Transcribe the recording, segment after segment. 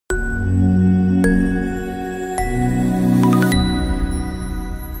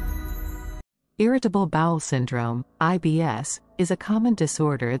Irritable bowel syndrome, IBS, is a common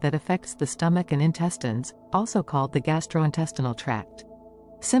disorder that affects the stomach and intestines, also called the gastrointestinal tract.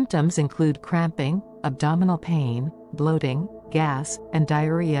 Symptoms include cramping, abdominal pain, bloating, gas, and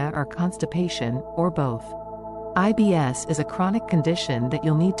diarrhea or constipation, or both. IBS is a chronic condition that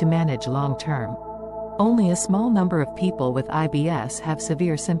you'll need to manage long-term. Only a small number of people with IBS have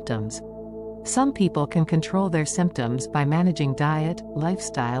severe symptoms. Some people can control their symptoms by managing diet,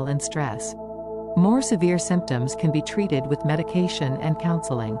 lifestyle, and stress. More severe symptoms can be treated with medication and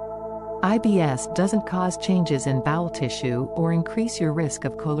counseling. IBS doesn't cause changes in bowel tissue or increase your risk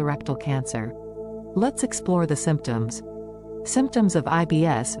of colorectal cancer. Let's explore the symptoms. Symptoms of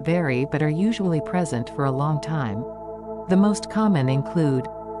IBS vary but are usually present for a long time. The most common include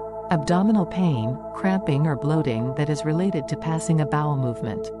abdominal pain, cramping or bloating that is related to passing a bowel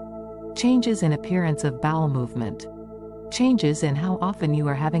movement. Changes in appearance of bowel movement. Changes in how often you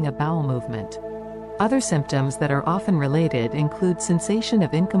are having a bowel movement. Other symptoms that are often related include sensation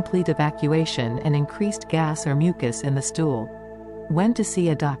of incomplete evacuation and increased gas or mucus in the stool. When to see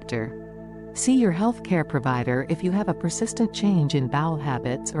a doctor. See your healthcare provider if you have a persistent change in bowel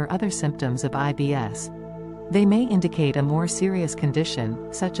habits or other symptoms of IBS. They may indicate a more serious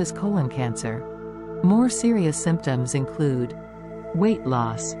condition, such as colon cancer. More serious symptoms include weight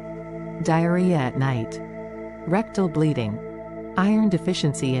loss, diarrhea at night, rectal bleeding, iron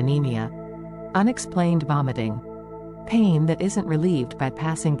deficiency anemia, unexplained vomiting, pain that isn't relieved by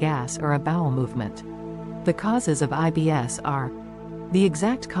passing gas or a bowel movement. The causes of IBS are. The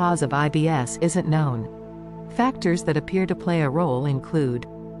exact cause of IBS isn't known. Factors that appear to play a role include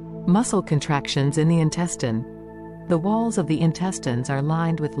muscle contractions in the intestine. The walls of the intestines are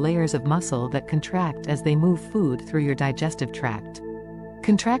lined with layers of muscle that contract as they move food through your digestive tract.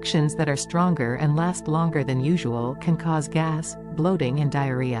 Contractions that are stronger and last longer than usual can cause gas, bloating, and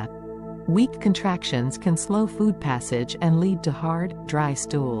diarrhea. Weak contractions can slow food passage and lead to hard, dry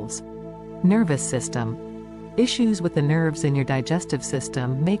stools. Nervous system. Issues with the nerves in your digestive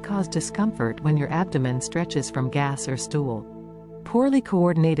system may cause discomfort when your abdomen stretches from gas or stool. Poorly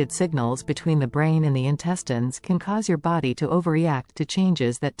coordinated signals between the brain and the intestines can cause your body to overreact to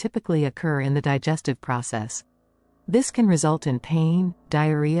changes that typically occur in the digestive process. This can result in pain,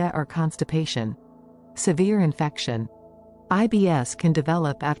 diarrhea, or constipation. Severe infection. IBS can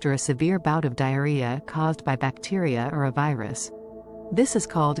develop after a severe bout of diarrhea caused by bacteria or a virus. This is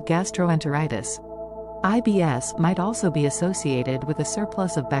called gastroenteritis. IBS might also be associated with a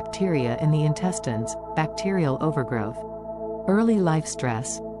surplus of bacteria in the intestines, bacterial overgrowth. Early life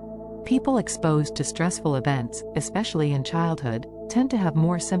stress. People exposed to stressful events, especially in childhood, tend to have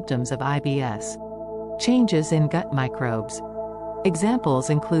more symptoms of IBS. Changes in gut microbes.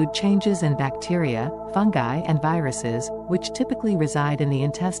 Examples include changes in bacteria, fungi, and viruses, which typically reside in the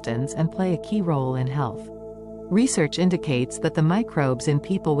intestines and play a key role in health. Research indicates that the microbes in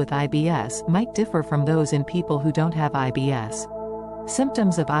people with IBS might differ from those in people who don't have IBS.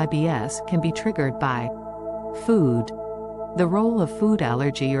 Symptoms of IBS can be triggered by food. The role of food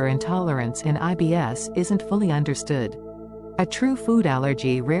allergy or intolerance in IBS isn't fully understood. A true food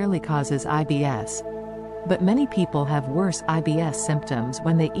allergy rarely causes IBS. But many people have worse IBS symptoms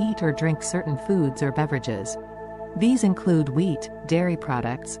when they eat or drink certain foods or beverages. These include wheat, dairy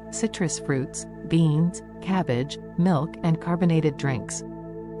products, citrus fruits, beans, cabbage, milk, and carbonated drinks.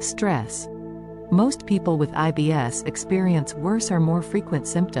 Stress. Most people with IBS experience worse or more frequent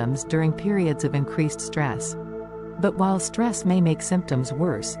symptoms during periods of increased stress. But while stress may make symptoms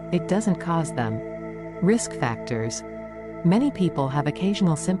worse, it doesn't cause them. Risk factors. Many people have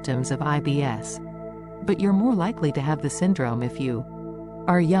occasional symptoms of IBS. But you're more likely to have the syndrome if you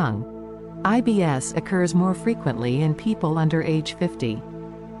are young. IBS occurs more frequently in people under age 50.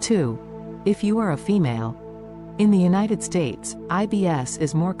 2. If you are a female. In the United States, IBS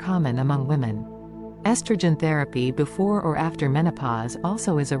is more common among women. Estrogen therapy before or after menopause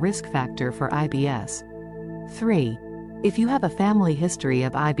also is a risk factor for IBS. 3. If you have a family history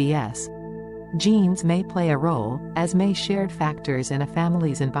of IBS. Genes may play a role, as may shared factors in a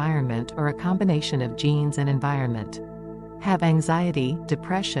family's environment or a combination of genes and environment. Have anxiety,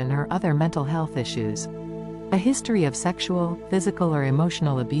 depression, or other mental health issues. A history of sexual, physical, or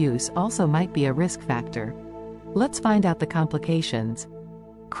emotional abuse also might be a risk factor. Let's find out the complications.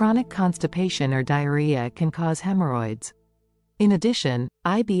 Chronic constipation or diarrhea can cause hemorrhoids. In addition,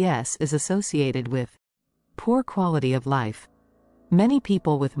 IBS is associated with poor quality of life. Many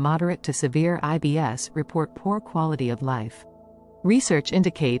people with moderate to severe IBS report poor quality of life. Research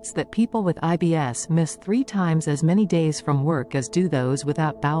indicates that people with IBS miss 3 times as many days from work as do those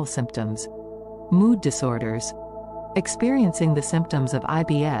without bowel symptoms. Mood disorders. Experiencing the symptoms of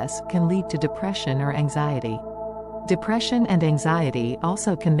IBS can lead to depression or anxiety. Depression and anxiety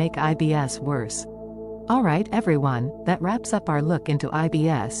also can make IBS worse. Alright everyone, that wraps up our look into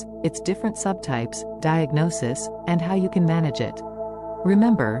IBS, its different subtypes, diagnosis, and how you can manage it.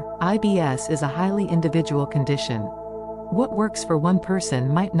 Remember, IBS is a highly individual condition. What works for one person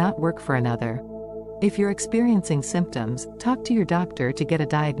might not work for another. If you're experiencing symptoms, talk to your doctor to get a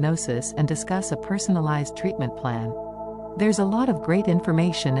diagnosis and discuss a personalized treatment plan. There's a lot of great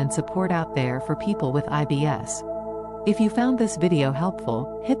information and support out there for people with IBS. If you found this video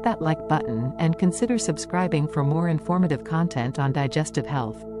helpful, hit that like button and consider subscribing for more informative content on digestive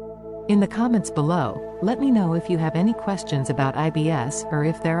health. In the comments below, let me know if you have any questions about IBS or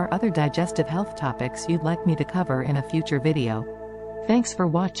if there are other digestive health topics you'd like me to cover in a future video. Thanks for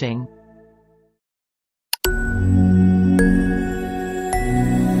watching.